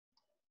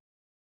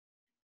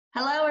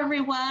Hello,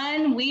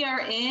 everyone. We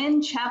are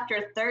in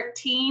chapter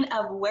 13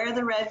 of Where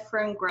the Red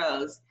Fern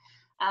Grows.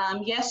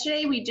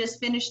 Yesterday, we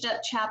just finished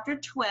up chapter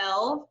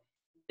 12.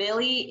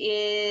 Billy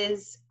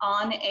is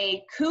on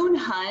a coon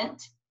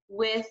hunt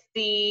with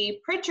the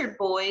Pritchard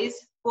boys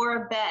for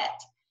a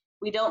bet.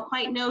 We don't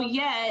quite know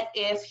yet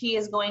if he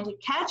is going to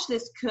catch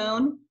this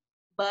coon,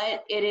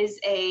 but it is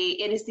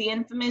the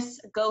infamous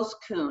ghost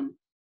coon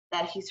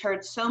that he's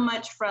heard so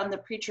much from the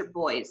Pritchard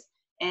boys.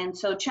 And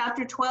so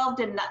chapter 12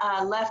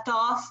 left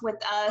off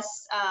with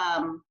us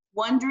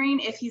wondering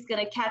if he's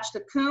going to catch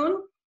the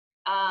coon.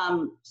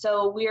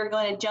 So we are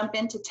going to jump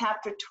into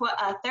chapter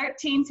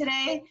 13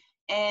 today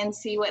and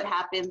see what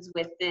happens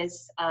with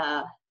this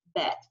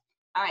bet.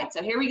 All right,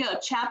 so here we go.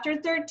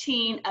 Chapter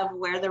 13 of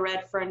Where the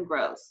Red Fern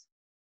Grows.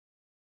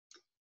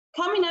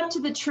 Coming up to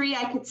the tree,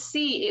 I could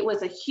see it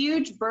was a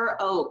huge bur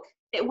oak.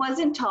 It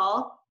wasn't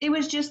tall. It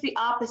was just the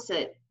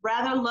opposite,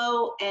 rather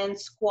low and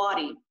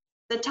squatty.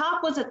 The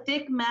top was a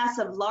thick mass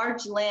of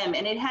large limb,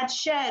 and it had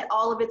shed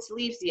all of its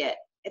leaves yet.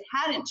 It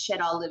hadn't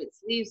shed all of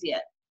its leaves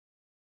yet.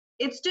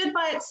 It stood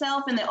by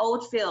itself in the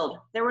old field.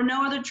 There were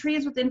no other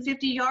trees within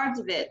 50 yards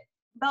of it.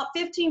 About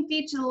 15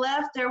 feet to the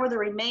left, there were the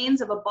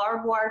remains of a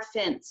barbed wire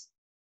fence.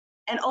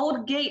 An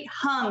old gate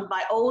hung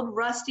by old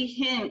rusty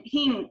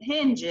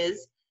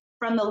hinges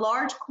from the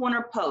large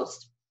corner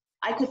post.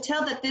 I could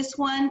tell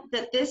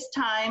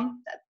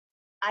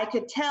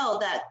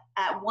that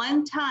at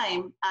one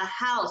time a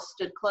house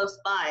stood close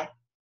by.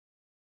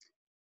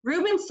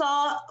 Reuben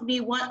saw me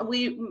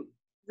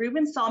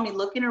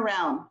looking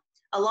around.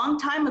 A long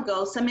time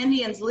ago, some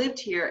Indians lived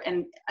here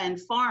and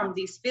farmed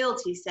these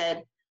fields, he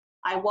said.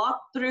 I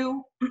walked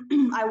around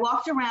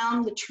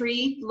the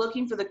tree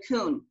looking for the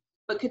coon,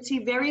 but could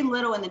see very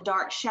little in the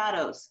dark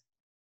shadows.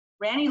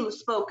 Randy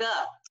spoke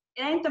up.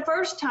 It ain't the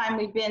first time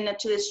we've been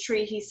to this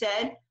tree, he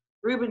said.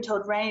 Reuben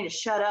told Randy to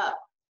shut up.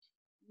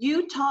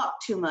 You talk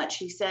too much,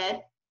 he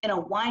said, in a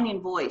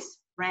whining voice.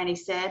 Randy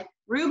said,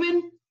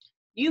 Reuben,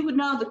 you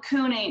know the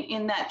coon ain't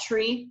in that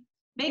tree.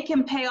 Make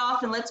him pay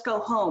off and let's go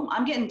home.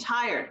 I'm getting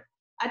tired.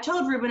 I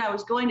told Reuben I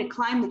was going to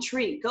climb the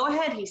tree. Go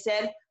ahead, he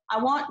said.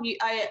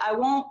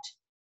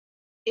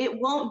 It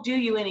won't do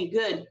you any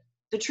good.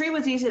 The tree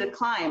was easy to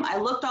climb. I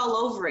looked all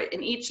over it,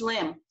 in each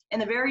limb,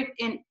 in every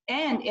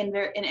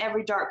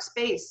dark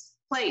place.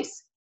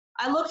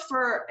 I looked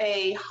for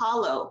a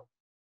hollow.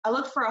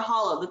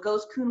 The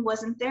ghost coon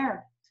wasn't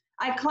there.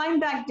 I climbed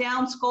back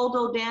down, scolded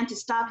old Dan to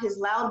stop his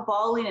loud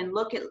bawling and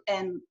looked at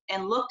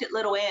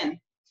little Ann.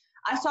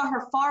 I saw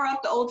her far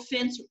up the old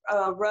fence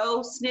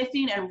row,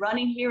 sniffing and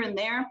running here and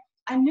there.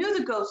 I knew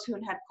the ghost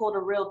coon had pulled a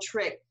real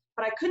trick,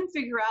 but I couldn't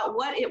figure out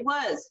what it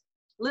was.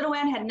 Little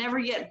Ann had never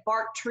yet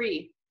barked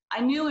tree.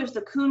 I knew if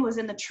the coon was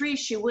in the tree,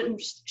 she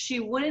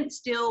wouldn't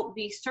still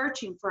be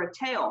searching for a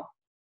tail.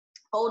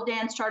 Old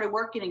Dan started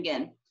working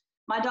again.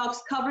 My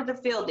dogs covered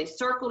the field. They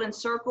circled and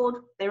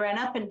circled. They ran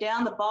up and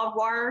down the barbed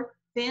wire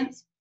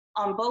fence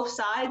on both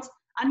sides.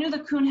 I knew the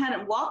coon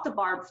hadn't walked the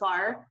barbed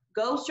wire.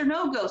 Ghost or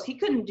no ghost, he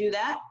couldn't do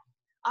that.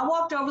 I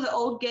walked over the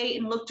old gate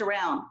and looked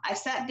around. I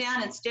sat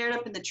down and stared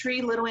up in the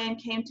tree. Little Ann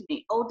came to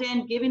me. Old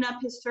Dan, giving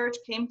up his search,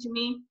 came to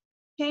the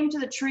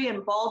tree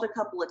and bawled a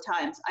couple of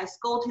times. I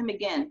scolded him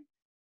again.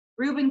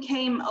 Reuben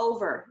came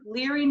over,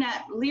 leering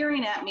at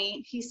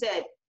me. He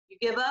said, you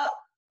give up?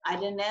 I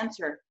didn't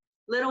answer.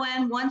 Little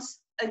Ann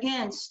once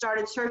again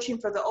started searching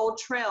for the old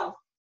trail.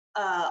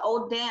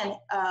 Old Dan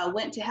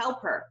went to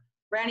help her.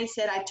 Randy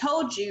said, I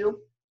told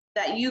you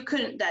that you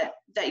couldn't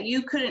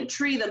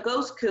tree the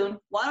ghost coon.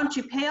 Why don't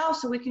you pay off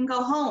so we can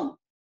go home?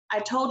 I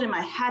told him I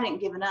hadn't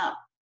given up.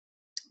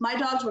 My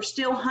dogs were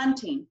still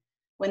hunting.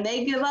 When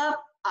they give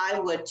up, I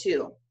would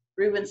too.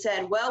 Reuben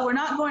said, well, we're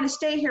not going to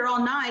stay here all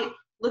night.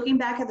 Looking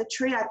back at the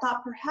tree, I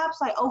thought perhaps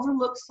I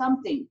overlooked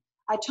something.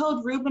 I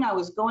told Reuben I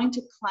was going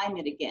to climb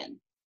it again.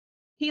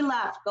 He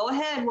laughed. Go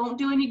ahead, won't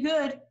do any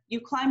good.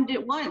 You climbed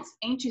it once.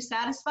 Ain't you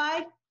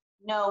satisfied?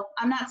 No,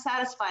 I'm not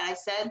satisfied, I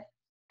said.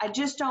 I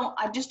just don't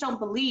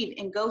believe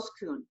in ghost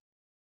coon.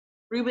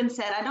 Reuben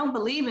said, I don't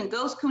believe in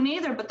ghost coon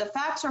either, but the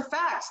facts are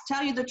facts.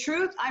 Tell you the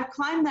truth, I've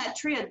climbed that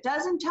tree a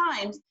dozen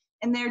times,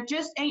 and there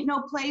just ain't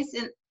no place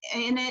in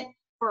it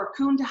for a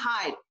coon to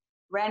hide.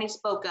 Randy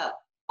spoke up.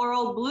 Or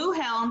old Blue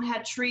Hound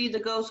had treed the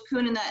ghost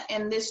coon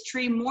in this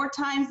tree more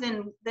times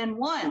than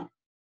one.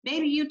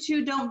 Maybe you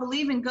two don't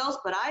believe in ghosts,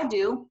 but I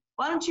do.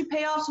 Why don't you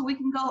pay off so we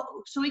can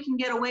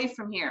get away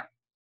from here?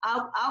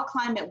 I'll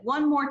climb it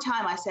one more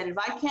time, I said. If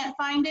I can't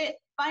find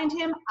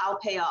him, I'll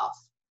pay off.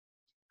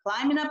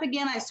 Climbing up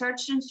again, I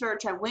searched and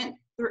searched. When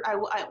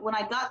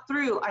I got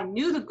through, I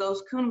knew the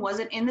ghost coon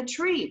wasn't in the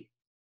tree.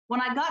 When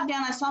I got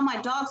down, I saw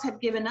my dogs had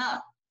given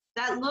up.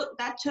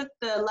 That took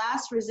the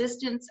last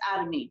resistance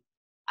out of me.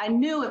 I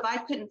knew if I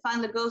couldn't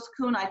find the ghost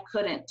coon, I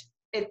couldn't.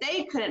 If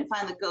they couldn't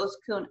find the ghost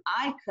coon,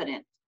 I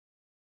couldn't.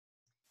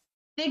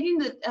 Digging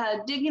the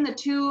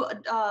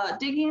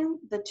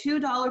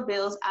 $2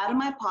 bills out of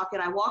my pocket,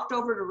 I walked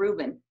over to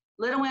Reuben.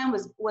 Little Ann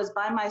was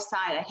by my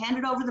side. I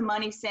handed over the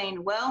money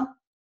saying, well,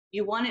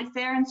 you won it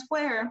fair and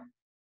square.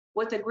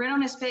 With a grin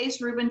on his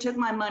face, Reuben took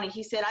my money.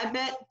 He said, I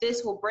bet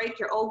this will break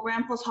your old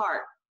grandpa's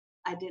heart.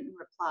 I didn't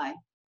reply.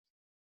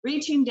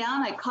 Reaching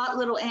down, I caught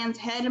little Ann's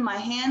head in my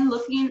hand,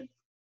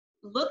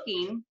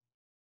 looking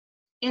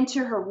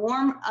into her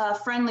warm,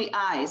 friendly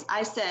eyes.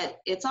 I said,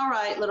 it's all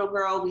right, little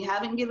girl. We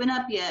haven't given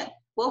up yet.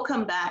 We'll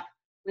come back.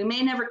 We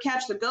may never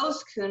catch the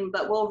ghost coon,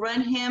 but we'll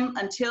run him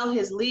until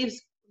he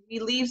leaves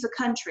the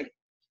country.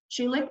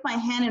 She licked my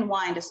hand and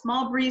whined. A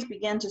small breeze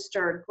began to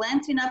stir.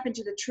 Glancing up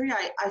into the tree,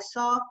 I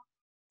saw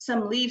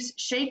some leaves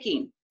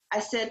shaking. I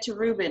said to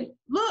Reuben,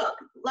 look,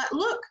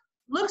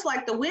 looks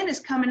like the wind is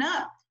coming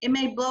up. It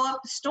may blow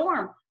up the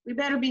storm. We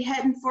better be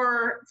heading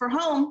for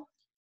home.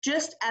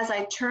 Just as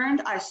I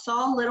turned, I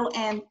saw little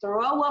Ann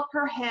throw up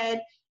her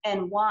head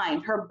and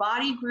whine. Her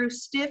body grew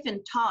stiff and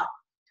taut.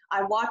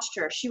 I watched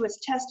her. She was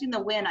testing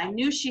the wind. I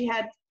knew she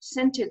had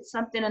scented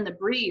something in the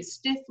breeze.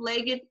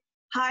 Stiff-legged,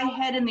 high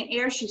head in the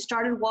air, she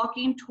started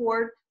walking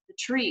toward the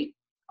tree.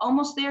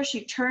 Almost there,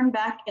 she turned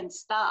back and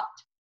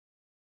stopped.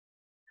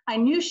 I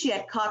knew she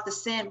had caught the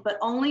scent, but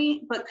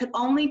could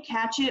only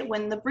catch it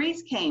when the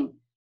breeze came.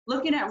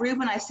 Looking at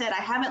Reuben, I said,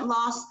 I haven't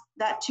lost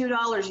that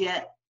 $2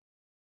 yet.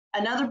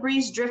 Another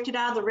breeze drifted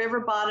out of the river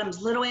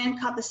bottoms. Little Ann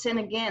caught the scent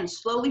again.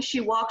 Slowly, she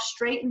walked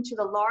straight into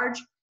the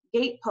large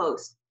gate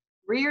post,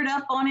 reared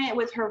up on it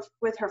with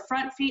her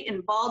front feet,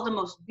 and bawled the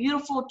most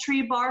beautiful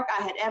tree bark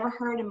I had ever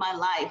heard in my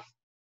life.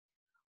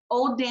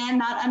 Old Dan,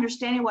 not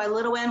understanding why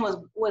little Ann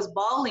was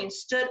bawling,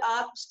 stood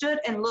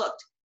and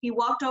looked. He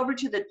walked over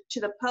to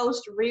the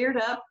post, reared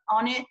up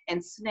on it,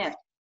 and sniffed.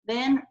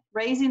 Then,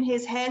 raising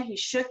his head, he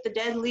shook the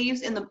dead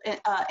leaves in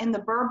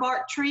the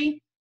burbark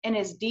tree in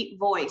his deep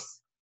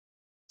voice.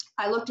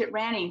 I looked at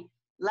Ranny.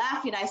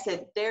 Laughing, I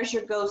said, there's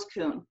your ghost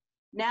coon.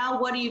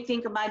 Now, what do you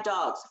think of my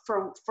dogs?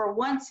 For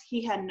once,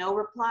 he had no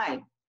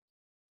reply.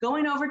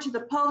 Going over to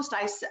the post,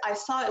 I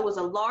saw it was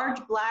a large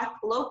black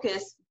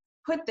locust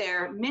put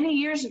there many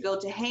years ago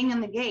to hang in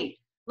the gate.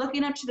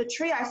 Looking up to the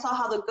tree, I saw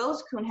how the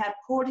ghost coon had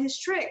pulled his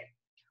trick.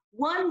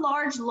 One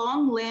large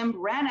long limb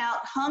ran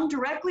out, hung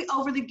directly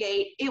over the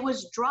gate. It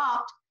was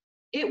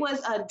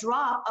a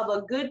drop of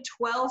a good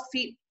 12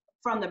 feet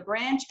from the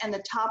branch and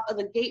the top of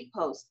the gate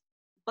post.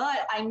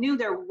 But I knew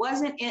we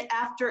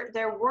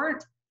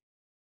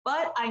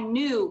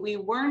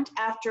weren't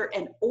after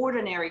an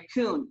ordinary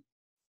coon.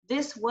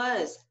 This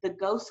was the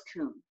ghost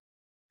coon.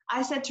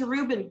 I said to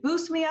Reuben,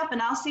 boost me up and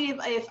I'll see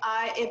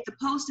if the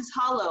post is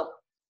hollow.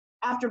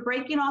 After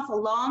breaking off a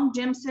long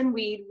Jimson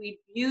weed, we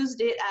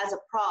used it as a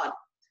prod.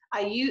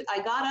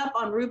 I got up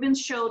on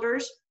Reuben's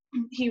shoulders.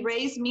 He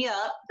raised me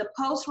up. The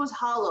post was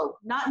hollow.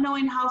 Not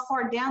knowing how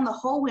far down the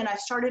hole went, I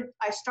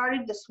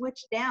started to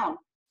switch down.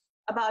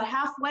 About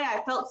halfway,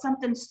 I felt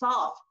something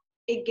soft.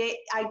 I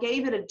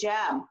gave it a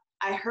jab.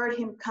 I heard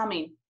him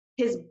coming.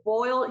 He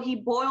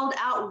boiled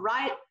out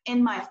right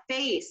in my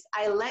face.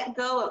 I let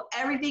go of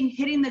everything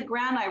hitting the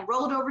ground. I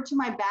rolled over to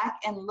my back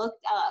and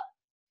looked up.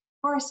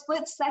 For a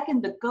split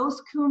second, the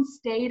ghost coon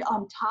stayed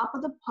on top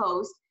of the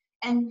post,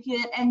 and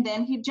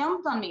then he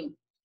jumped on me.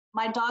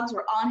 My dogs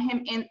were on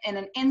him in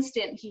an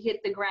instant. He hit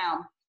the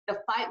ground. The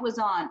fight was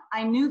on.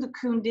 I knew the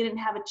coon didn't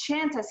have a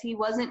chance as he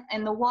wasn't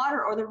in the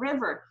water or the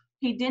river.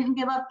 He didn't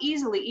give up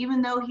easily,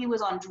 even though he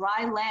was on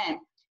dry land.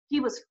 He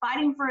was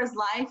fighting for his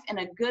life, and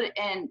a good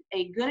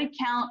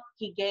account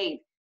he gave.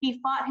 He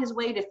fought his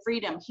way to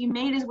freedom. He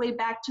made his way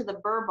back to the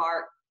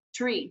burbark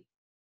tree.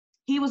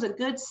 He was a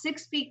good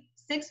 6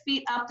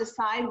 feet up the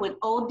side when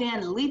old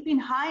Dan, leaping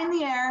high in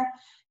the air,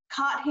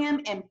 caught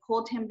him and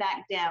pulled him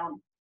back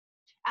down.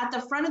 At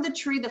the front of the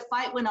tree, the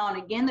fight went on.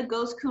 Again, the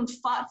ghost coon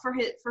fought for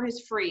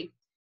his free.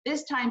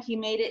 This time he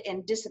made it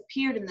and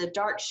disappeared in the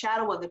dark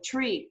shadow of the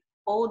tree.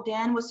 Old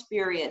Dan was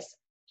furious.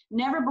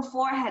 Never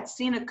before had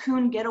seen a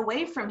coon get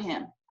away from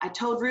him. I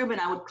told Reuben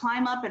I would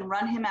climb up and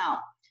run him out.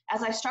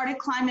 As I started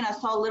climbing, I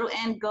saw little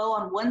Ann go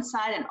on one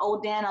side and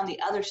old Dan on the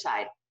other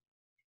side.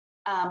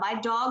 My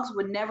dogs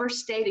would never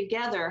stay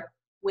together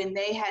when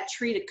they had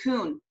treed a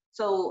coon.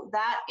 So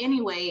that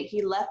anyway,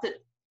 he left the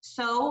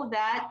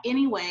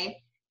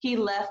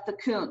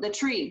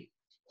tree.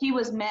 He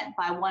was met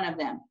by one of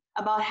them.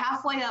 About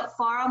halfway up,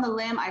 far on the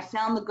limb, I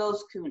found the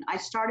ghost coon. I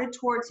started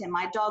towards him.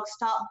 My dog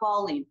stopped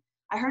bawling.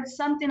 I heard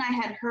something I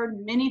had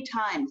heard many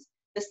times.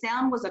 The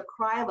sound was a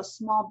cry of a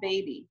small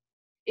baby.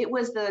 It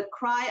was the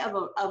cry of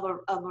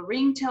a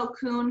ringtail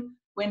coon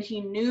when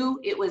he knew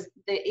it was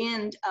the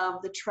end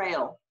of the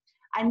trail.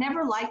 I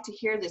never liked to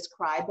hear this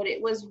cry, but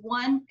it was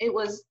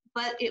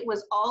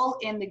all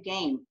in the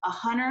game, a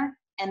hunter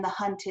and the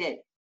hunted.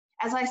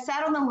 As I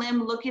sat on the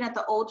limb looking at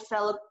the old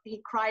fellow,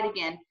 he cried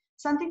again.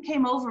 Something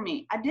came over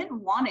me. I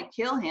didn't want to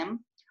kill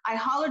him. I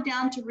hollered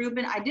down to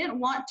Reuben, I didn't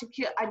want to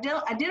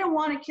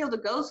kill the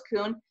ghost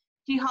coon.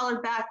 He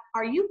hollered back,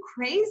 are you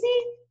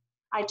crazy?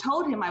 I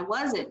told him I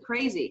wasn't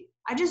crazy.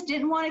 I just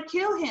didn't want to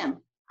kill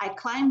him. I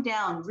climbed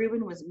down.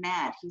 Reuben was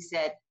mad. He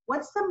said,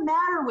 what's the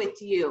matter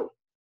with you?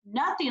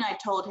 Nothing, I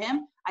told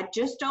him. I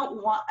just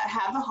don't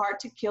have the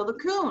heart to kill the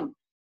coon.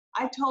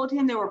 I told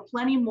him there were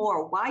plenty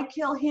more. Why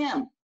kill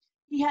him?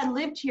 He had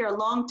lived here a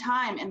long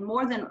time, and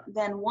more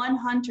than one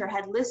hunter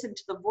had listened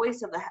to the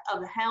voice of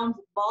the hounds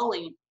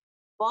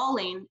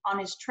bawling on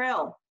his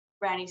trail,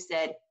 Granny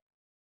said.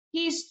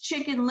 He's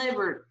chicken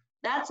livered.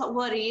 That's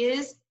what he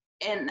is.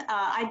 And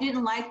I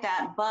didn't like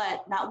that,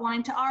 but not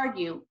wanting to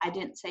argue, I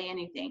didn't say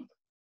anything.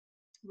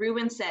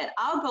 Reuben said,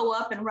 I'll go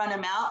up and run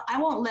him out. I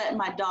won't let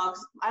my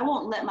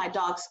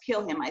dogs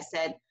kill him, I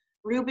said.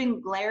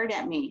 Reuben glared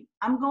at me.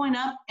 I'm going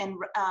up and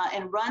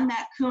run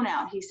that coon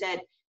out, he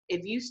said.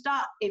 If you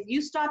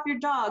stop your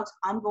dogs,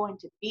 I'm going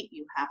to beat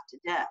you half to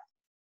death.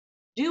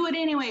 Do it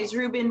anyways,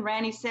 Reuben,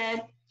 Randy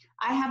said.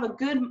 I have a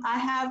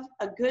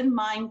good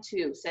mind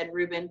too, said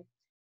Reuben.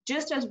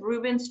 Just as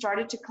Reuben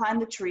started to climb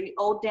the tree,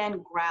 old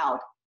Dan growled.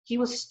 He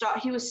was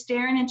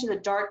staring into the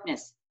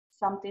darkness.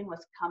 Something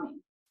was coming.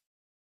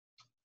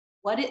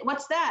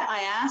 What's that?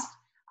 I asked.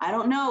 I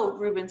don't know,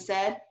 Reuben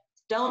said.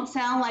 Don't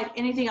sound like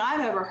anything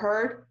I've ever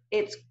heard.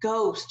 It's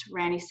ghost,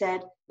 Randy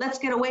said. Let's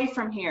get away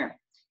from here.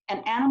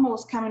 An animal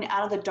was coming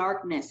out of the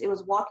darkness. It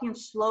was walking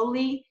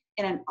slowly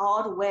in an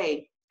odd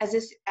way, as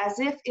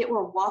if it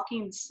were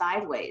walking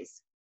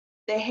sideways.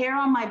 The hair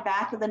on my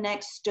back of the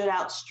neck stood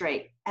out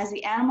straight. As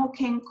the animal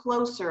came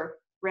closer,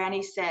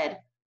 Randy said,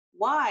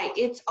 Why,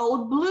 it's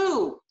Old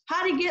Blue.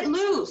 How'd he get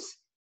loose?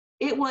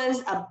 It was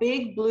a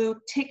big blue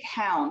tick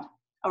hound.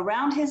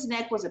 Around his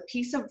neck was a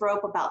piece of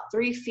rope about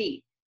 3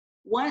 feet.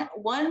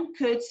 One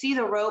could see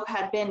the rope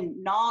had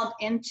been gnawed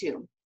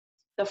into.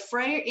 The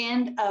frayed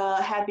end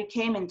had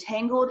become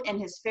entangled in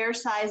his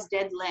fair-sized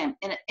dead limb.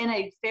 In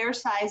a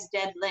fair-sized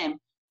dead limb,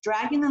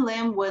 dragging the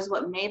limb was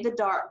what made the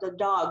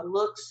dog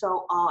look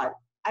so odd.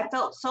 I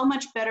felt so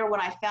much better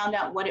when I found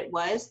out what it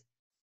was.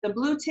 The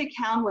blue tick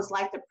hound was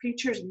like the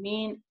Pritchards,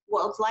 mean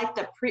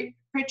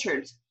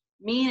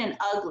and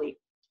ugly.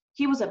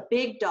 He was a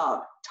big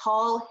dog,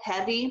 tall,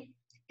 heavy.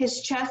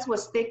 His chest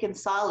was thick and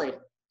solid.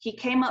 He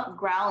came up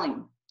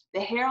growling.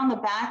 The hair on the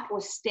back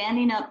was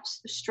standing up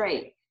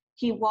straight.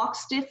 He walked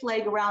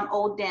stiff-legged around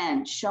old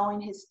Dan, showing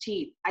his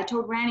teeth. I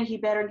told Randy he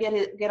better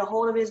get a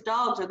hold of his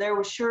dogs, or there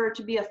was sure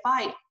to be a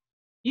fight.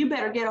 You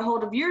better get a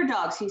hold of your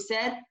dogs, he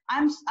said.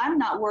 I'm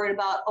not worried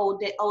about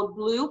old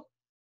Blue.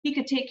 He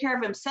could take care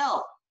of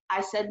himself. I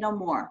said no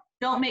more.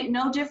 Don't make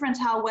no difference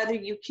whether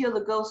you kill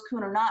the ghost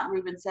coon or not,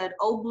 Reuben said.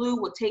 Old Blue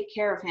will take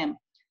care of him.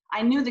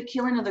 I knew the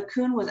killing of the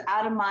coon was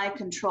out of my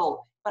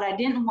control, but I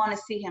didn't want to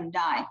see him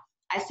die.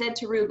 I said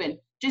to Reuben,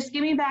 just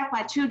give me back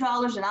my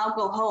 $2 and I'll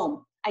go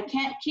home. I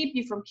can't keep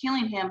you from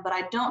killing him, but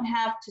I don't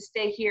have to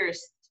stay here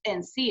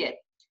and see it.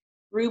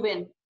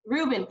 Reuben,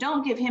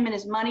 don't give him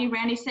his money,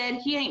 Randy said.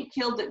 He ain't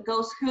killed the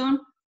ghost coon.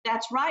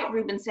 That's right,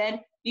 Reuben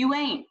said. You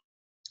ain't.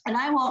 And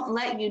I won't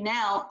let you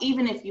now,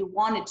 even if you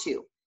wanted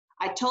to.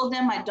 I told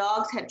them my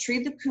dogs had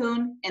treed the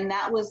coon, and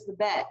that was the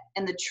bet,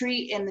 and the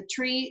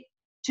tree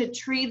to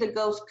tree the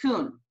ghost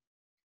coon.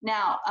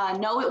 Now,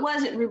 no, it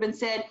wasn't, Reuben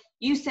said.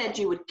 You said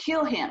you would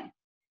kill him.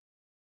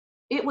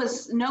 It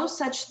was no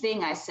such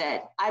thing, I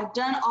said. I've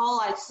done all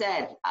I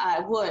said I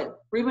would.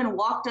 Reuben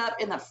walked up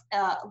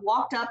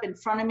in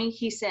front of me.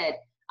 He said,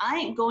 I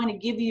ain't going to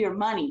give you your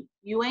money.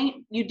 You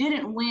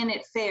didn't win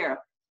it fair.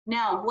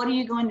 Now, what are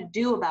you going to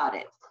do about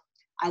it?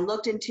 I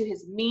looked into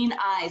his mean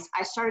eyes.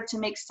 I started to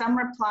make some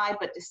reply,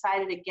 but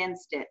decided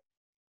against it.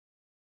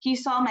 He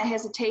saw my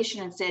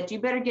hesitation and said, you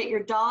better get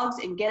your dogs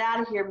and get out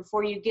of here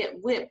before you get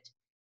whipped.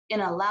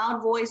 In a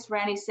loud voice,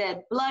 Randy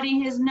said, bloody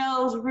his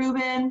nose,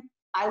 Reuben.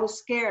 I was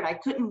scared. I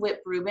couldn't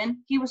whip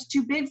Reuben. He was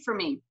too big for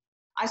me.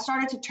 I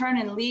started to turn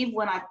and leave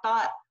when I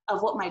thought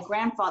of what my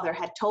grandfather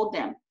had told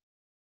them.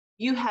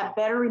 You had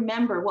better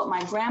remember what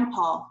my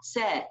grandpa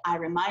said, I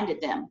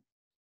reminded them.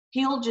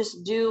 He'll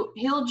do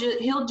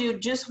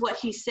just what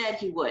he said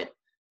he would.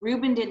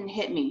 Reuben didn't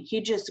hit me.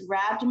 He just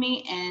grabbed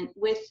me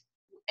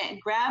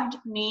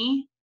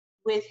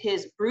with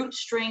his brute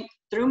strength,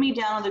 threw me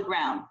down on the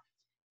ground.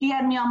 He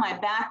had me on my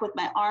back with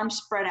my arms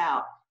spread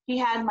out. He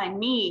had a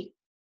knee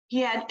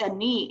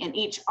in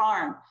each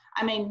arm.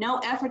 I made no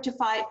effort to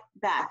fight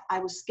back. I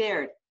was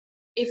scared.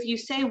 If you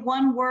say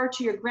one word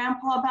to your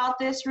grandpa about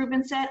this,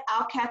 Reuben said,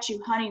 I'll catch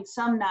you hunting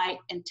some night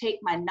and take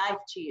my knife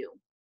to you.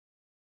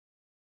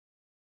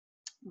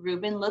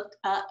 Reuben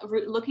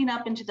looking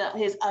up into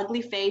his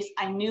ugly face,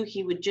 I knew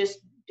he would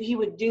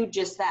do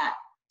just that.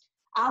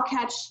 I'll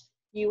catch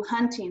you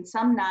hunting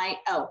some night.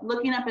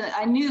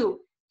 I knew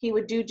he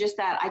would do just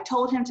that. I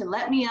told him to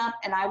let me up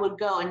and I would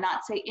go and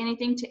not say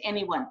anything to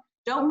anyone.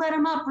 Don't let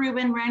him up,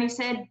 Reuben, Randy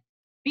said.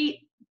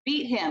 Beat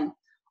him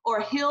or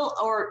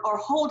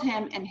hold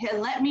him and he'll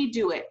let me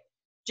do it.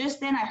 Just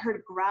then I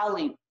heard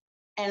growling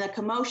and a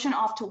commotion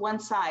off to one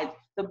side.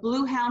 The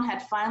blue hound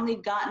had finally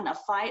gotten a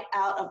fight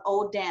out of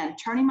old Dan.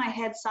 Turning my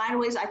head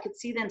sideways, I could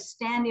see them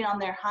standing on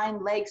their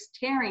hind legs,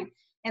 tearing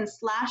and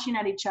slashing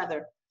at each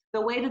other.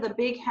 The weight of the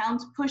big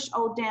hounds pushed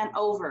old Dan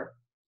over.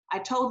 I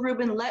told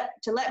Reuben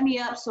to let me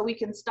up so we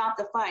can stop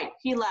the fight.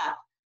 He laughed.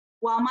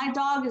 While my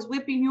dog is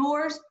whipping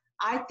yours,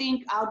 I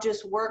think I'll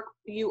just work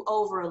you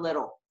over a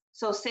little.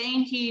 So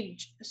saying, he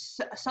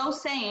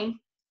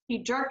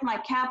jerked my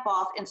cap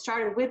off and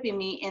started whipping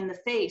me in the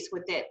face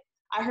with it.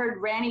 I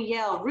heard Randy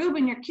yell,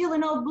 "Reuben, you're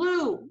killing old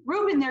Blue!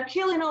 Reuben, they're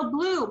killing old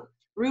Blue!"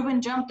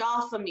 Reuben jumped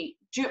off of me.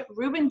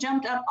 Reuben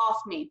jumped up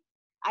off me.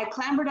 I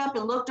clambered up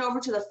and looked over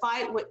to the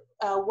fight.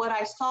 What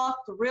I saw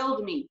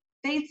thrilled me.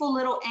 Faithful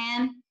little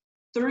Anne,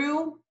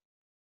 through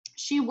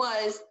she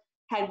was,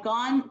 had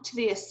gone to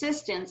the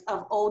assistance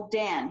of old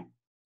Dan.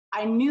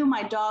 I knew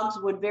my dogs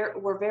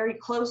were very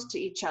close to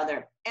each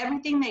other.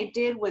 Everything they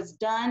did was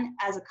done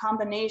as a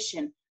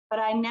combination, but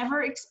I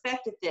never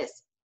expected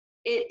this.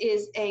 It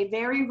is a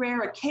very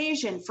rare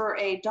occasion for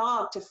a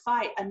dog to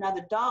fight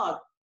another dog,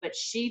 but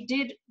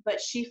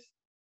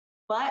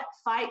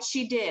fight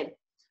she did.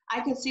 I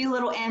could see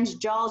little Anne's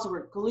jaws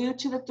were glued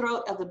to the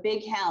throat of the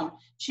big hound.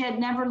 She had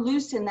never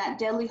loosened that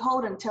deadly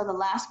hold until the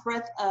last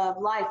breath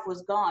of life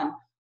was gone.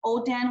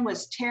 Old Dan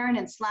was tearing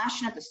and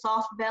slashing at the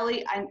soft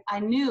belly. I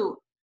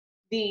knew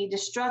the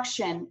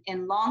destruction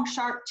in long,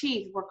 sharp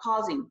teeth were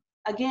causing.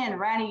 Again,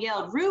 Randy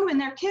yelled, "Reuben,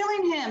 they're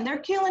killing him. They're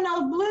killing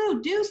old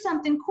Blue. Do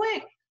something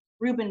quick."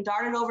 Reuben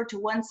darted over to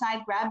one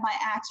side, grabbed my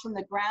axe from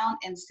the ground,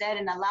 and said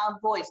in a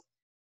loud voice,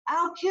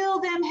 "I'll kill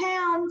them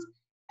hounds."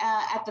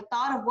 At the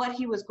thought of what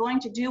he was going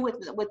to do with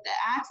the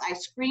axe, I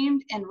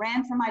screamed and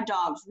ran for my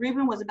dogs.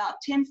 Reuben was about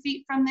 10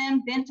 feet from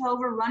them, bent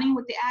over, running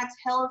with the axe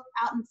held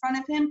out in front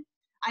of him.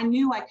 I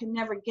knew I could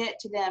never get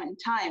to them in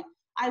time.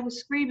 I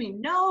was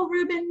screaming, "No,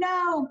 Reuben,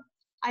 no!"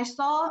 I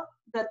saw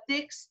the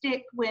thick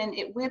stick when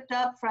it whipped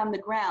up from the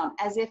ground,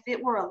 as if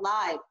it were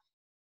alive.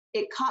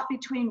 It caught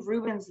between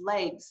Reuben's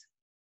legs.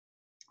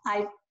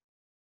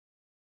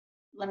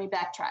 Let me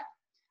backtrack.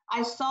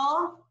 I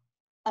saw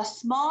a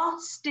small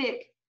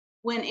stick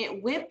when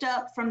it whipped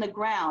up from the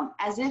ground,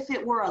 as if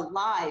it were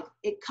alive.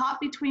 It caught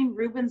between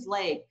Reuben's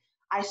leg.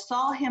 I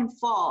saw him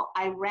fall.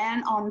 I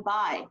ran on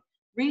by.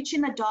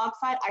 Reaching the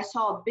dogfight, I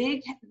saw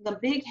the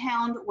big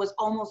hound was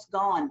almost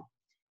gone.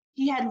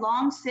 He had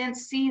long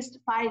since ceased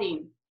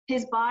fighting.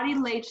 His body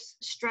lay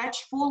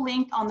stretched full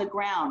length on the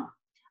ground.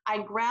 I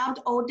grabbed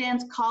old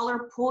Dan's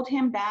collar, pulled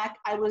him back.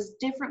 I was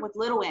different with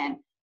little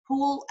Ann.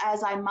 Pull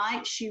as I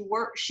might, she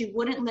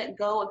wouldn't let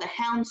go of the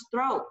hound's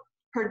throat.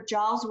 Her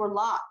jaws were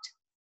locked.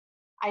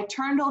 I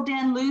turned old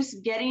Dan loose,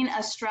 getting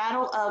a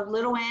straddle of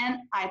little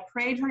Ann. I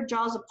prayed her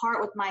jaws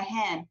apart with my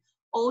hand.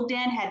 Old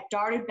Dan had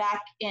darted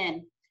back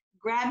in.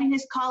 Grabbing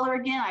his collar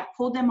again, I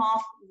pulled them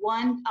off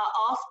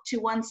to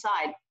one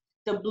side.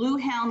 The blue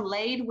hound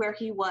laid where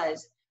he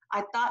was.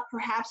 I thought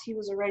perhaps he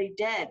was already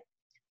dead.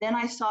 Then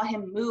I saw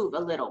him move a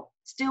little.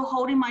 Still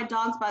holding my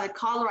dogs by the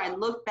collar, I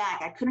looked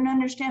back. I couldn't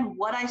understand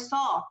what I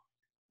saw.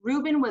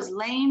 Reuben was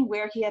laying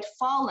where he had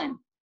fallen.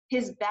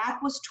 His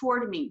back was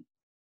toward me,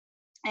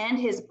 and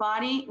his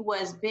body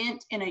was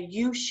bent in a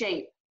U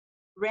shape.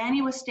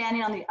 Randy was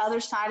standing on the other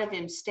side of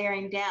him,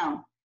 staring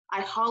down.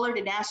 I hollered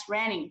and asked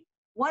Randy,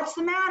 "What's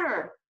the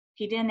matter?"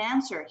 He didn't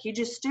answer. He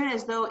just stood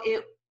as though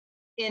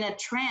in a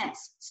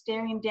trance,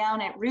 staring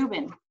down at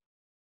Reuben.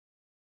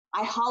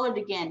 I hollered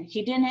again.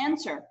 He didn't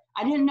answer.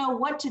 I didn't know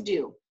what to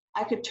do.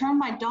 I could turn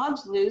my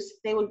dogs loose.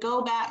 They would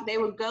go back. They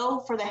would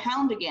go for the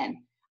hound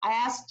again. I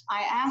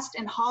asked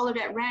and hollered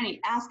at Randy,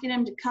 asking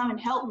him to come and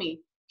help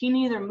me. He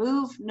neither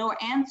moved nor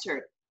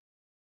answered.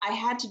 I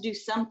had to do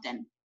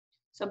something.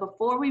 So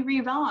before we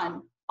read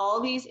on, all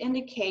these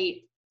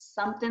indicate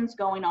something's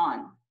going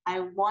on. I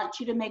want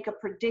you to make a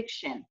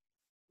prediction.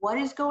 What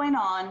is going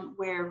on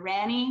where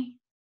Randy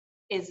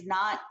is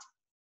not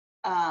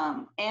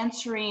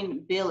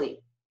answering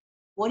Billy?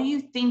 What do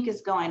you think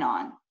is going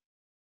on?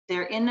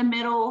 They're in the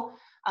middle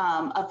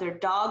of their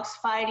dogs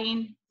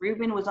fighting.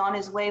 Reuben was on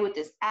his way with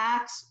his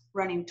axe,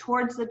 running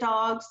towards the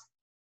dogs,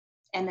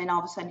 and then all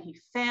of a sudden he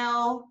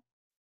fell.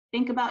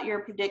 Think about your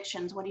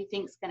predictions. What do you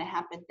think is going to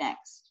happen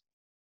next?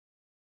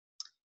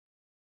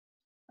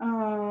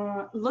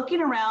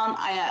 Looking around,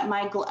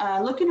 my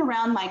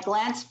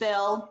glance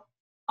fell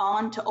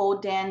on the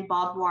old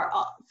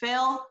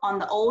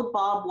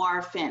barbed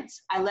wire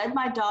fence. I led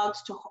my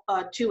dogs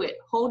to it,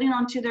 holding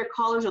onto their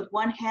collars with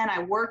one hand.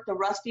 I worked the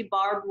rusty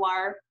barbed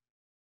wire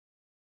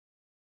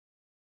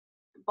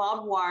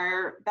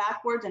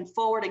backwards and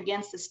forward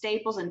against the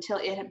staples until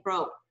it had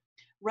broke.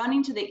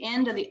 Running the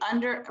end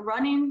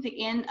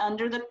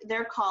under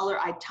their collar,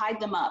 I tied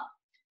them up.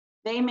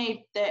 They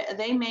made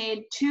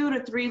 2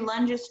 to 3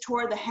 lunges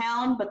toward the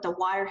hound, but the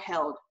wire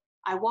held.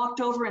 I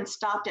walked over and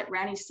stopped at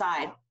Randy's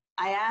side.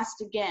 I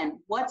asked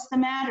again, "What's the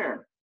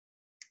matter?"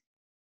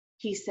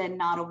 He said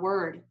not a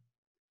word.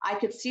 I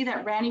could see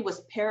that Randy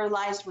was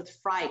paralyzed with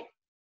fright.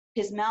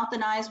 His mouth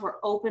and eyes were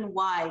open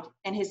wide,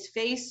 and his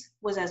face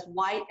was as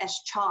white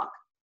as chalk.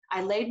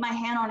 I laid my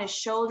hand on his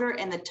shoulder,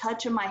 and the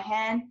touch of my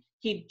hand,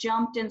 he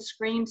jumped and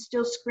screamed.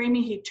 Still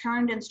screaming, he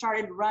turned and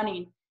started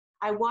running.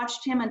 I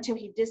watched him until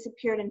he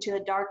disappeared into the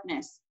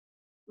darkness.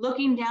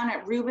 Looking down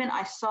at Reuben,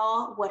 I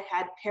saw what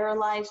had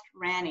paralyzed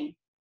Randy.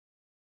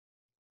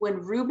 When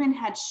Reuben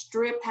had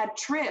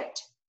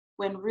tripped,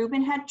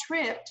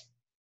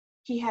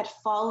 he had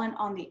fallen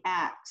on the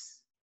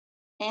axe,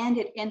 and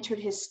it entered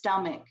his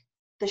stomach.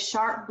 The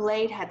sharp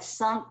blade had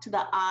sunk to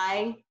the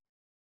eye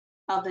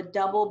of the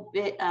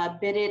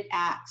double-bitted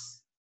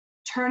axe.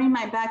 Turning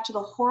my back to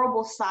the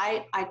horrible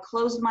sight, I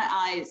closed my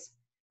eyes.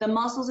 The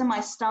muscles in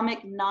my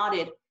stomach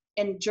knotted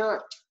and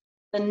jerked.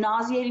 The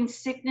nauseating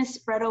sickness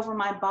spread over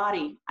my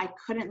body. I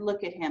couldn't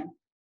look at him.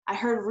 I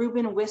heard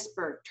Reuben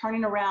whisper,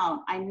 turning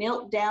around. I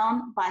knelt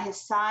down by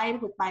his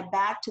side with my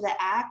back to the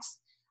axe.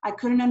 I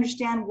couldn't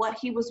understand what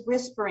he was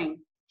whispering.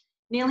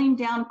 Kneeling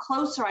down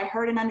closer, I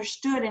heard and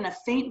understood in a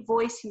faint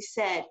voice he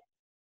said,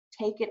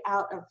 "Take it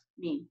out of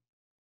me."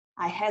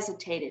 I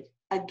hesitated.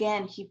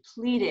 Again, he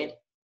pleaded,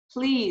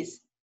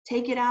 "Please,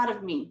 take it out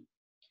of me."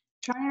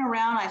 Turning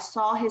around, I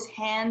saw his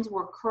hands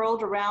were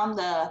curled around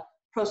the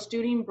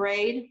protruding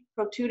blade,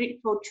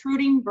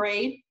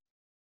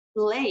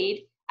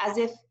 as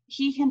if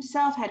he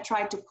himself had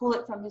tried to pull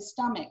it from his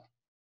stomach.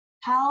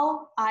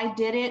 How I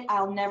did it,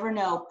 I'll never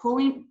know.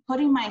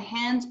 Putting my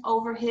hands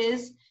over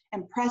his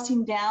and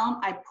pressing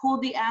down, I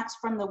pulled the axe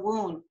from the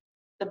wound.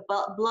 The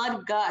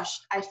blood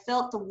gushed. I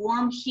felt the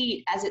warm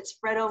heat as it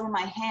spread over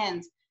my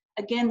hands.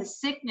 Again, the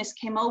sickness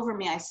came over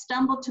me. I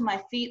stumbled to my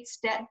feet,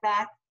 stepped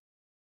back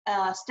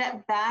a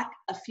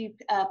few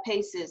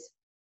paces.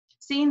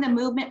 Seeing the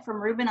movement from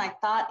Reuben, I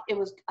thought he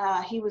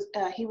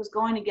was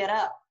going to get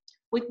up.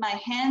 With my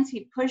hands,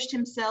 he pushed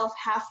himself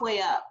halfway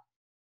up.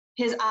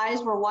 His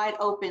eyes were wide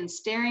open,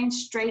 staring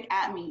straight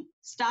at me.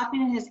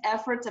 Stopping in his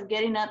efforts of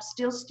getting up,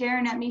 still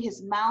staring at me,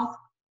 his mouth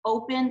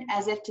opened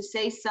as if to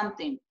say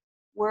something.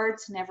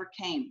 Words never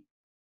came.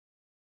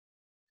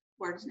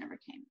 Words never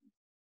came.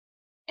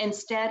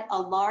 Instead, a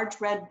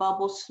large red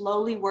bubble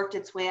slowly worked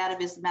its way out of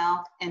his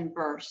mouth and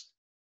burst.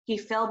 He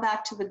fell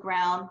back to the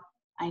ground.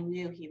 I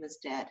knew he was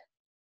dead.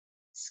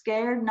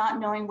 Scared, not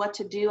knowing what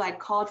to do, I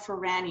called for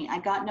Ranny. I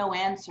got no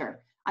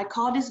answer. I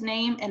called his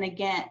name and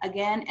again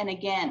and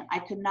again. I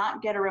could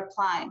not get a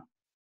reply.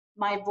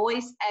 My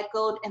voice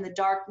echoed in the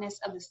darkness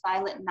of the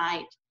silent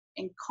night,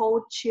 and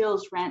cold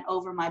chills ran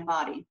over my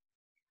body.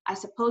 I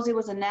suppose it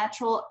is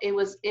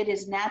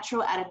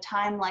natural at a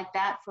time like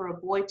that for a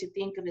boy to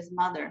think of his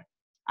mother.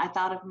 I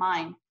thought of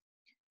mine.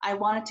 I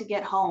wanted to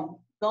get home.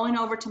 Going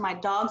over to my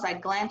dogs, I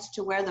glanced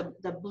to where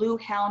the blue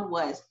hound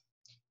was.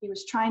 He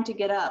was trying to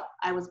get up.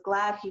 I was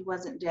glad he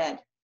wasn't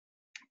dead.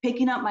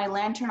 Picking up my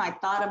lantern, I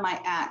thought of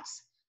my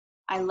axe.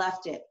 I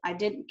left it. I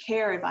didn't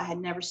care if I had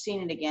never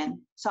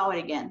saw it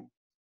again.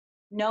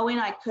 Knowing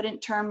I couldn't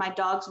turn my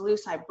dogs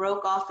loose, I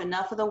broke off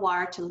enough of the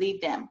wire to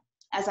lead them.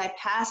 As I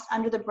passed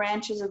under the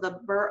branches of the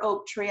bur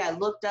oak tree, I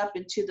looked up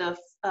into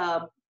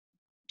the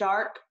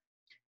dark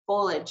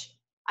foliage.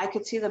 I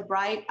could see the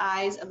bright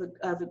eyes of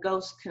the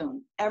ghost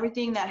coon.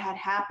 Everything that had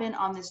happened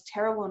on this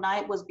terrible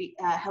night was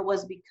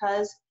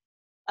because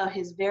of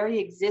his very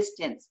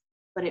existence,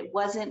 but it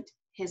wasn't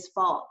his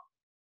fault.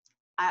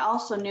 I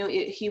also knew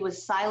he was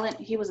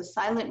a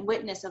silent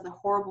witness of the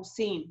horrible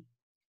scene.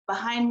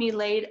 Behind me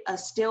lay a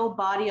still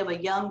body of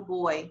a young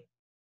boy.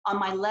 On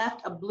my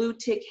left, a blue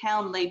tick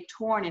hound lay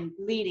torn and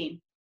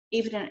bleeding.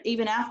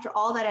 Even after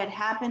all that had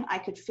happened, I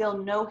could feel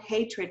no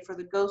hatred for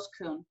the ghost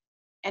coon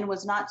and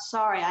was not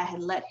sorry I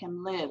had let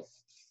him live.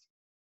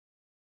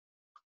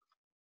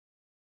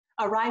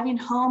 Arriving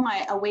home,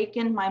 I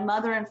awakened my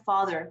mother and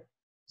father.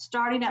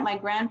 Starting at my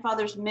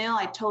grandfather's mill,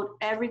 I told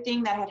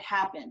everything that had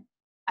happened.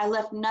 I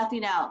left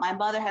nothing out. My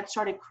mother had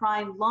started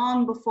crying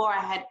long before I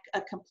had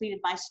completed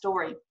my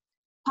story.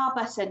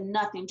 Papa said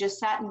nothing, just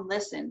sat and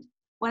listened.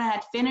 When I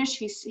had finished,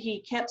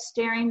 he kept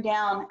staring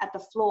down at the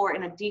floor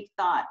in a deep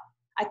thought.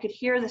 I could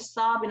hear the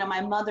sobbing of my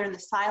mother in the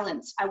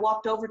silence. I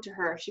walked over to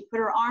her. She put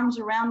her arms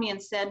around me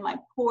and said, "My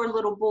poor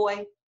little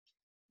boy."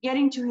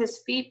 Getting to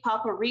his feet,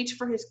 Papa reached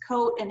for his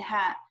coat and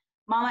hat.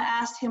 Mama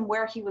asked him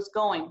where he was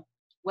going.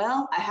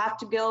 "Well, I have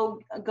to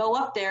go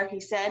up there," he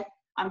said.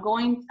 I'm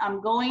going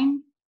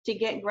to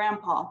get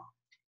Grandpa,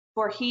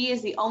 for he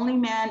is the only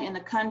man in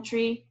the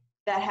country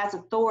that has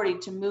authority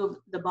to move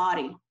the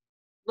body.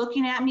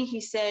 Looking at me,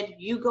 he said,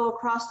 "You go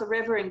across the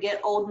river and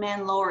get old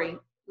man Lowery,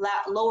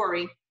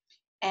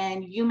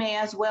 and you may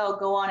as well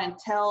go on and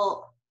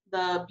tell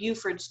the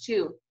Bufords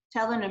too.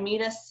 Tell them to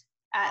meet us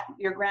at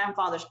your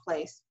grandfather's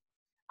place."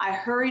 I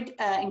hurried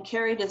to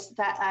carry the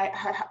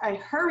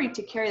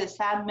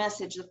sad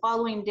message. The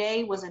following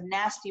day was a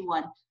nasty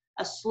one.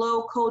 A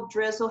slow, cold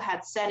drizzle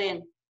had set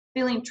in.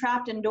 Feeling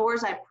trapped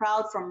indoors, I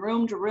prowled from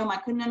room to room. I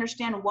couldn't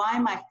understand why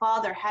my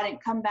father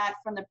hadn't come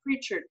back from the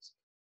preacher's.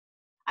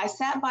 I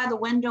sat by the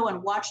window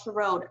and watched the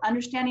road.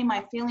 Understanding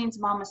my feelings,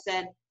 Mama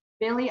said,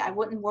 "Billy, I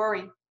wouldn't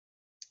worry.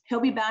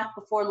 He'll be back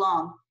before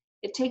long.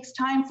 It takes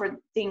time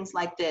for things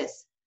like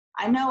this."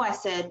 "I know," I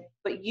said,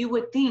 "but you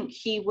would think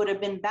he would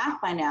have been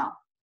back by now."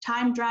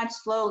 Time dragged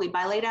slowly.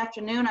 By late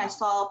afternoon, I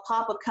saw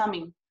Papa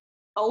coming.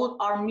 Our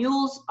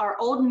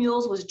old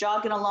mules was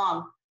jogging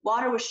along.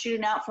 Water was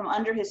shooting out from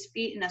under his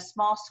feet in a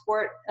small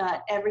squirt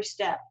every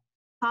step.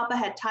 Papa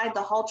had tied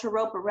the halter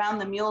rope around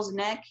the mule's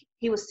neck.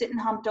 He was sitting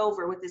humped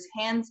over with his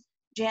hands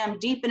jammed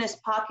deep in his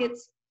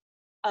pockets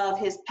of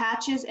his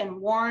patches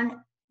and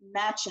worn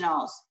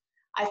machinals.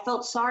 I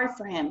felt sorry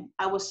for him.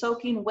 I was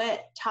soaking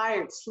wet,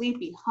 tired,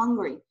 sleepy,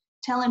 hungry.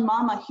 Telling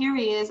Mama, "Here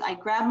he is," I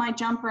grabbed my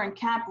jumper and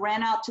cap,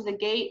 ran out to the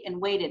gate,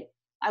 and waited.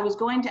 I was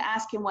going to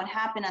ask him what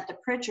happened at the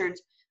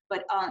Pritchards,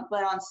 but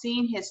on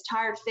seeing his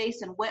tired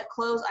face and wet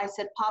clothes, I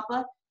said,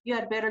 Papa, you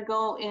had better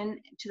go in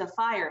to the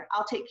fire.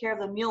 I'll take care of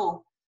the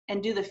mule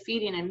and do the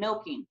feeding and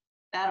milking.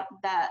 That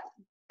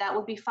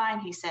would be fine,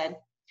 he said.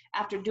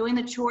 After doing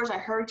the chores, I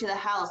hurried to the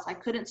house. I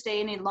couldn't stay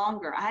any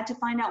longer. I had to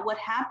find out what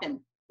happened.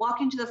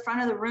 Walking to the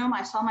front of the room,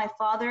 I saw my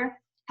father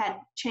had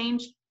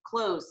changed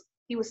clothes.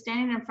 He was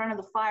standing in front of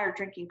the fire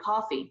drinking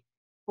coffee.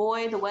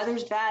 Boy, the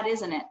weather's bad,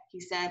 isn't it? He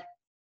said.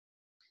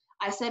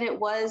 I said it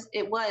was,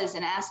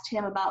 and asked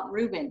him about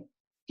Reuben.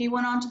 He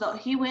went to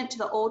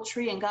the old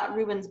tree and got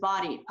Reuben's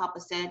body, Papa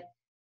said.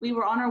 We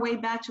were on our way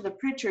back to the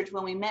Pritchards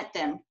when we met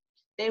them.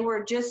 They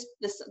were just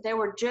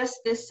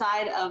this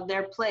side of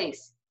their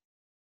place.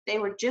 They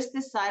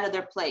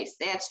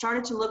had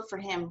started to look for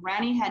him.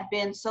 Ranny had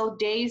been so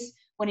dazed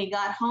when he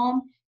got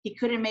home, he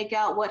couldn't make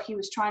out what he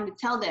was trying to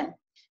tell them.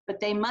 But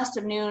they must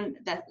have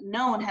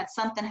known had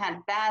something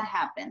bad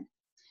happened.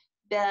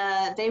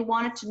 They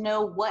wanted to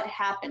know what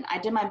happened. I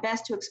did my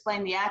best to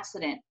explain the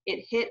accident.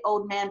 It hit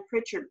old man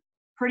Pritchard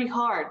pretty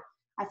hard.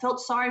 I felt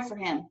sorry for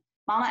him.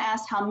 Mama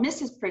asked how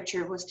Mrs.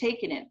 Pritchard was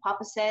taking it.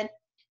 Papa said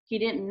he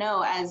didn't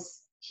know, as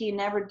he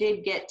never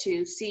did get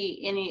to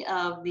see any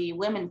of the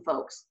women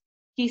folks.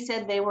 He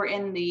said they were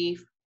in the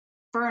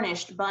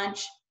furnished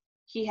bunch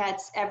he had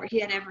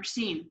ever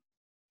seen.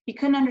 He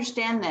couldn't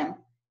understand them.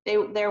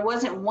 There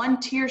wasn't one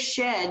tear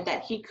shed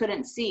that he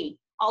couldn't see.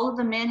 All of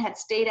the men had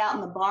stayed out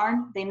in the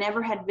barn. They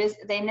never had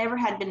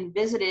been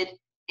visited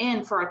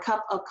in for a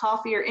cup of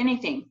coffee or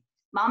anything.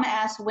 Mama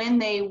asked when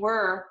they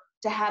were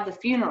to have the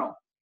funeral.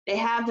 They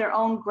have their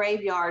own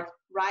graveyard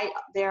right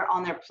there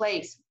on their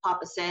place,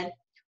 Papa said.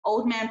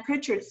 Old man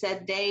Pritchard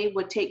said they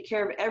would take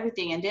care of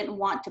everything and didn't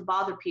want to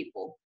bother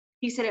people.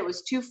 He said it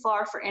was too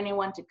far for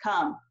anyone to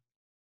come,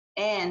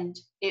 and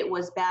it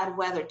was bad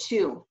weather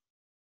too.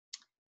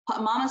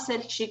 Mama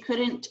said she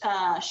couldn't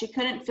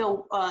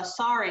feel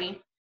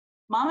sorry.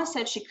 Mama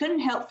said she couldn't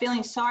help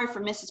feeling sorry for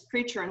Mrs.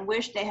 Pritchard and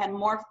wished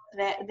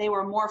they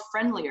were more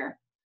friendlier.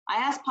 I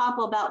asked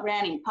Papa about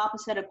Ranny. Papa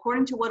said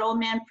according to what old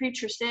man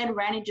Pritchard said,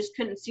 Ranny just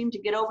couldn't seem to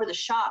get over the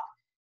shock.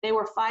 They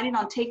were fighting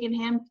on taking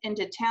him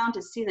into town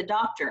to see the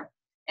doctor.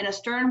 In a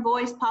stern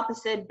voice, Papa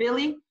said,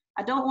 Billy,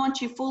 I don't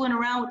want you fooling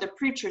around with the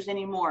Pritchards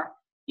anymore.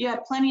 You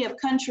have plenty of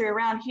country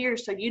around here,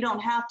 so you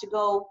don't have to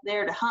go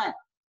there to hunt.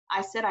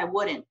 I said I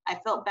wouldn't. I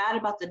felt bad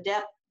about the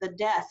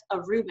death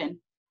of Reuben.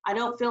 I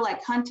don't feel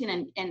like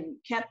hunting and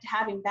kept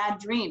having bad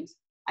dreams.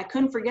 I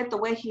couldn't forget the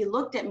way he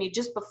looked at me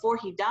just before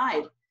he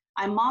died.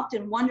 I mopped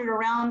and wandered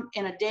around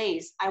in a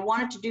daze. I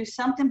wanted to do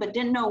something but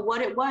didn't know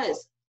what it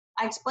was.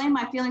 I explained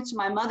my feelings to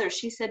my mother.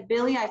 She said,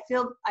 Billy, I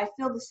feel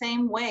the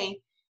same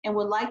way and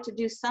would like to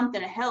do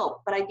something to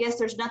help, but I guess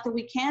there's nothing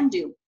we can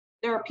do.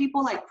 There are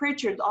people like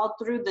Pritchard all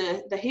through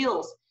the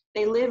hills.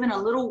 They live in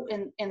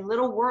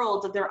little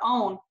worlds of their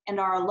own and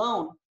are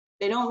alone.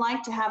 They don't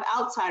like to have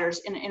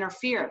outsiders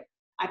interfere.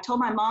 I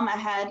told my mom I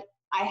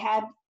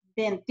had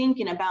been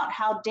thinking about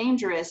how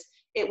dangerous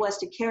it was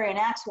to carry an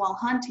axe while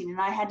hunting,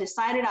 and I had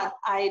decided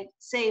I'd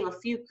save a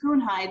few coon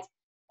hides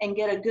and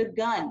get a good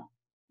gun.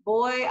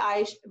 Boy,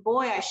 I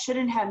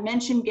shouldn't have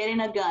mentioned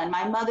getting a gun.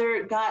 My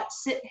mother got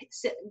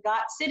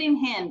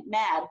sitting hen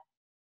mad.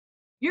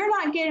 You're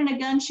not getting a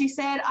gun, she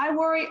said. I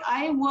worry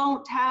I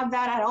won't have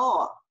that at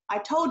all. I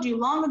told you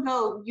long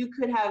ago you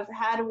could have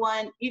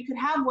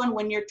one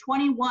when you're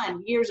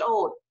 21 years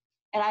old.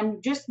 And I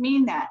just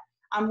mean that.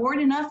 I'm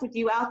worried enough with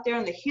you out there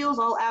in the hills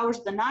all hours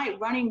of the night,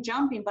 running,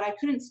 jumping, but I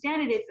couldn't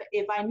stand it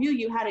if I knew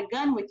you had a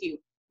gun with you.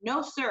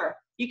 No, sir,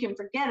 you can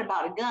forget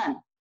about a gun.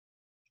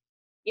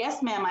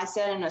 Yes, ma'am, I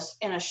said,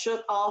 and I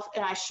shook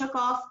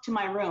off to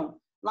my room.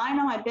 Lying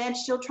on my bed,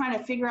 still trying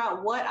to figure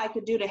out what I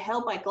could do to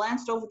help, I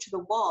glanced over to the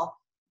wall.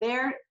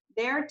 There,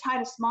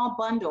 tied a small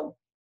bundle,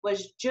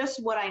 was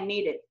just what I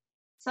needed.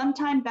 Some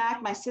time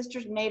back, my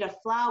sisters made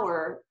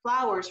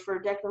flowers for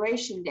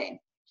Decoration Day.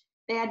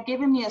 They had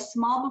given me a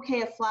small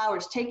bouquet of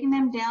flowers. Taking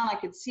them down, I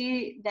could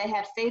see they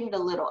had faded a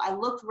little.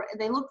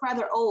 They looked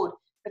rather old,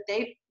 but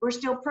they were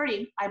still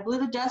pretty. I blew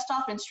the dust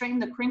off and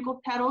straightened the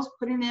crinkled petals,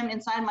 putting them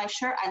inside my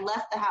shirt. I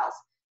left the house.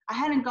 I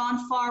hadn't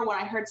gone far when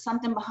I heard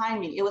something behind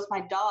me. It was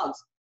my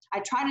dogs. I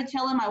tried to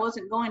tell them I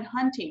wasn't going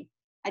hunting.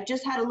 I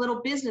just had a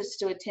little business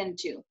to attend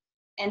to.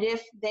 And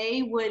if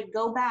they would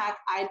go back,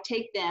 I'd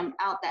take them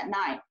out that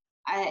night.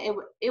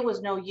 It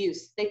was no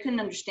use. They couldn't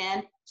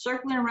understand.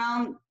 Circling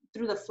around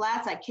through the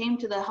flats, I came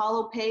to the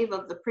hollow pave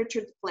of the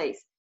Pritchard's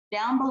place.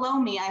 Down below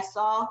me,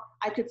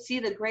 I could see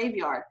the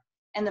graveyard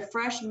and the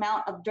fresh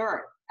mount of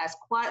dirt. As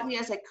quietly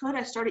as I could,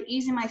 I started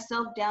easing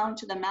myself down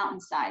to the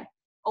mountainside.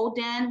 Old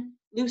Dan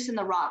loosened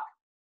the rock.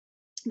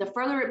 The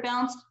further it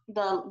bounced,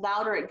 the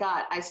louder it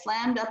got. I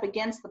slammed up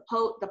against the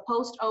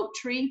post oak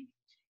tree,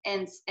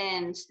 and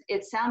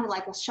it sounded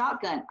like a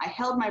shotgun. I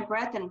held my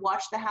breath and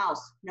watched the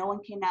house. No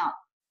one came out.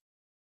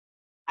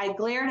 I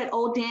glared at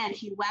old Dan.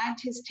 He wagged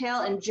his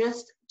tail and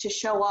just to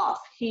show off.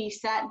 He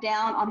sat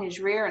down on his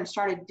rear and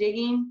started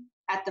digging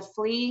at the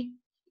flea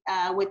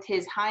with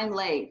his hind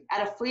leg,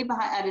 at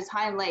his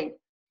hind leg.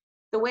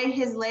 The way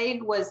his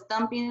leg was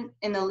thumping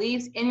in the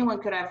leaves,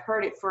 anyone could have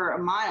heard it for a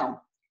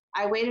mile.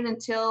 I waited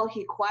until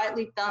he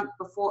quietly thumped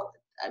before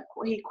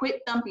he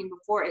quit thumping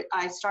before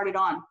I started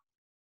on.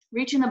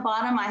 Reaching the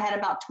bottom, I had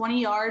about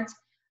 20 yards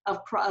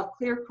of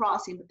clear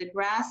crossing, but the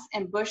grass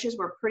and bushes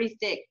were pretty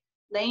thick.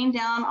 Laying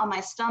down on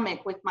my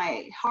stomach with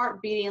my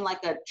heart beating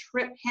like a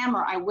trip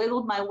hammer, I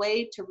wiggled my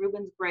way to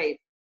Reuben's grave.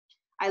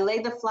 I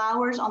laid the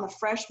flowers on the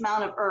fresh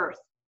mound of earth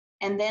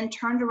and then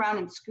turned around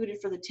and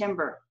scooted for the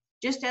timber.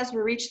 Just as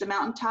we reached the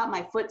mountaintop,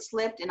 my foot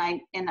slipped and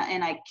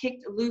I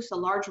kicked loose a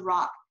large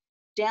rock.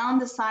 Down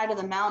the side of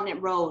the mountain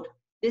it rolled.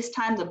 This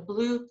time the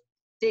blue,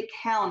 thick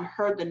hound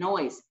heard the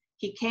noise.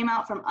 He came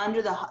out from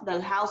under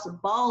the house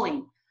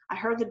bawling. I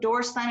heard the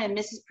door slam and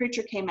Mrs.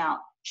 Pritchard came out.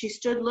 She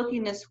stood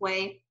looking this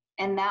way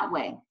and that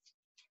way.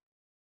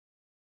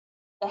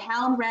 The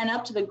hound ran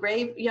up to the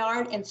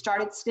graveyard and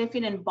started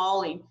sniffing and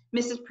bawling.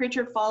 Mrs.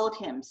 Pritchard followed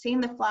him. Seeing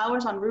the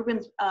flowers on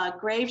Reuben's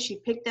grave, she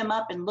picked them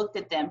up and looked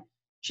at them.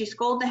 She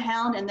scolded the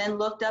hound and then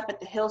looked up at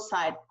the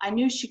hillside. I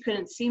knew she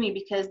couldn't see me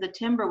because the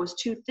timber was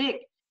too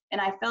thick,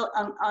 and I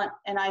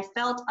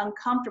felt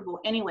uncomfortable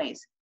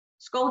anyways.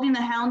 Scolding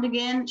the hound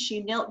again,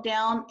 she knelt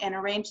down and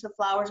arranged the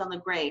flowers on the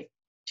grave.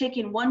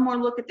 Taking one more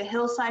look at the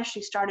hillside,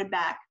 she started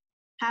back.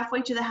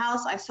 Halfway to the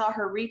house, I saw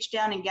her reach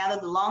down and gather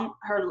the long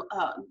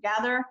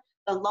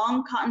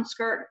cotton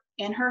skirt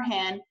in her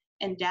hand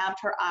and dabbed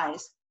her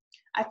eyes.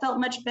 I felt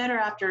much better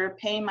after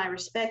paying my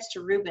respects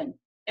to Reuben.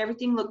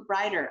 Everything looked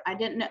brighter. I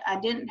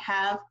didn't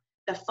have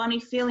the funny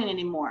feeling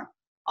anymore.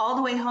 All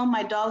the way home,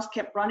 my dogs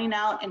kept running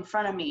out in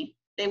front of me.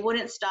 They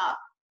wouldn't stop,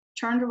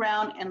 turned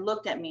around and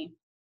looked at me.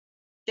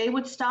 They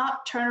would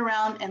stop, turn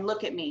around and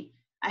look at me.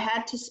 I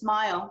had to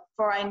smile,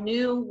 for I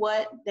knew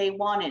what they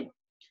wanted.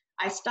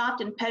 I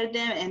stopped and petted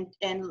them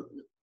and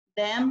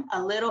them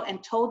a little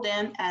and told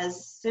them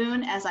as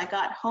soon as I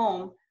got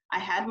home, I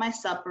had my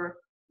supper,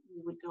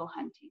 we would go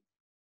hunting.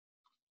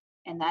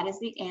 And that is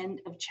the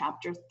end of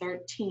chapter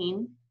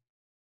 13.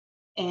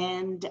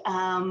 And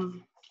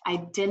I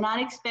did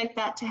not expect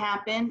that to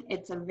happen.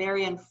 It's a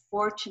very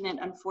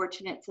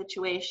unfortunate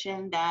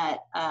situation that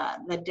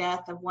the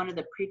death of one of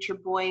the preacher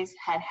boys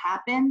had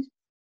happened.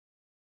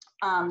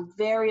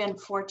 Very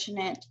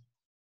unfortunate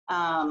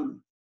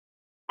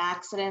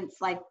accidents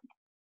like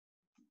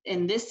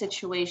in this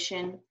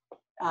situation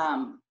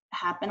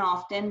happen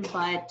often,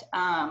 but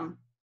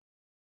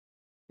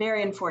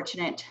very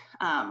unfortunate.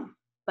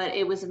 But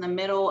it was in the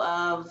middle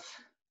of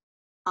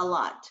a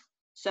lot.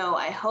 So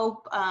I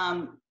hope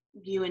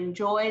you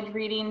enjoyed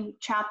reading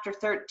chapter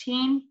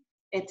 13.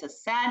 It's a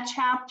sad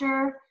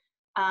chapter,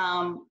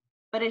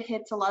 but it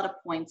hits a lot of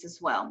points as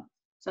well.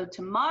 So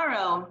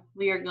tomorrow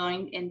we are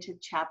going into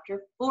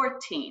chapter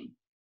 14.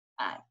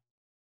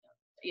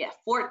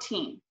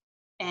 14.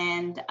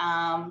 And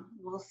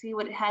we'll see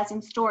what it has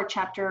in store.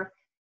 Chapter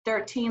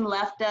 13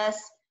 left us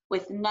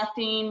with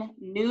nothing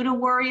new to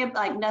worry about,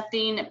 like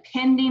nothing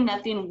pending,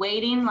 nothing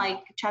waiting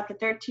like chapter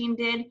 13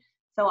 did.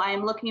 So I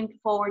am looking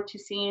forward to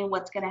seeing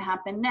what's going to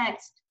happen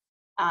next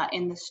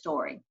in the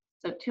story.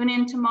 So tune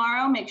in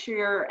tomorrow. Make sure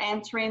you're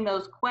answering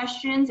those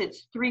questions.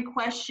 It's 3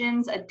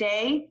 questions a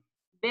day.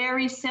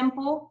 Very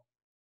simple.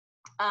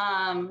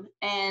 And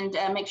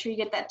make sure you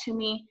get that to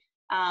me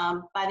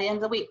by the end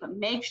of the week. But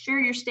make sure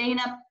you're staying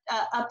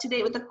up to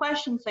date with the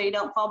questions so you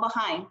don't fall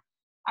behind.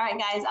 All right,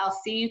 guys, I'll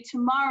see you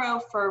tomorrow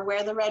for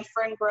Where the Red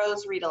Fern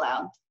Grows Read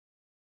Aloud.